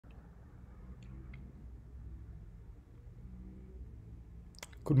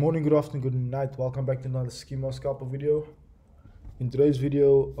Good morning, good afternoon, good night. Welcome back to another schema scalper video. In today's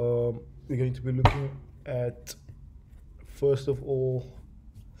video, we're going to be looking at, first of all,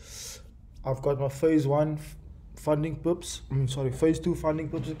 I've got my phase 1 funding pips, phase 2 funding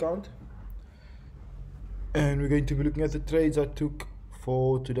pips account. And we're going to be looking at the trades I took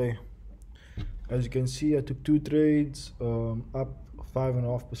for today. As you can see, I took 2 trades, up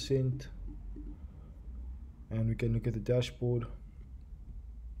 5.5%. And we can look at the dashboard.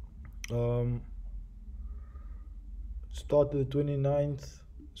 Started the 29th,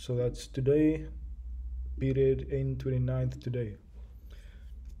 so that's today, period end 29th today.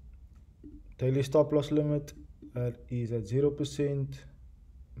 Daily stop loss limit is at 0%,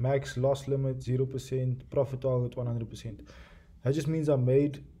 max loss limit 0%, profit target 100%. That just means I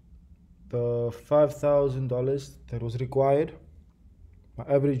made the $5,000 that was required. My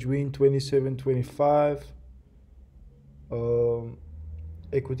average win 27.25.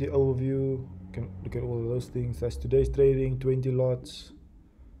 Equity overview, can look at all of those things. That's today's trading, 20 lots.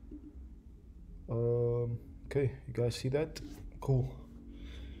 Okay, you guys see that? Cool.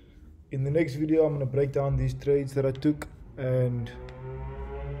 In the next video, I'm gonna break down these trades that I took and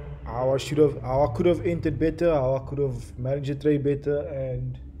how I could have entered better, how I could have managed a trade better,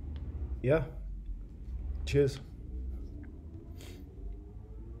 and yeah. Cheers.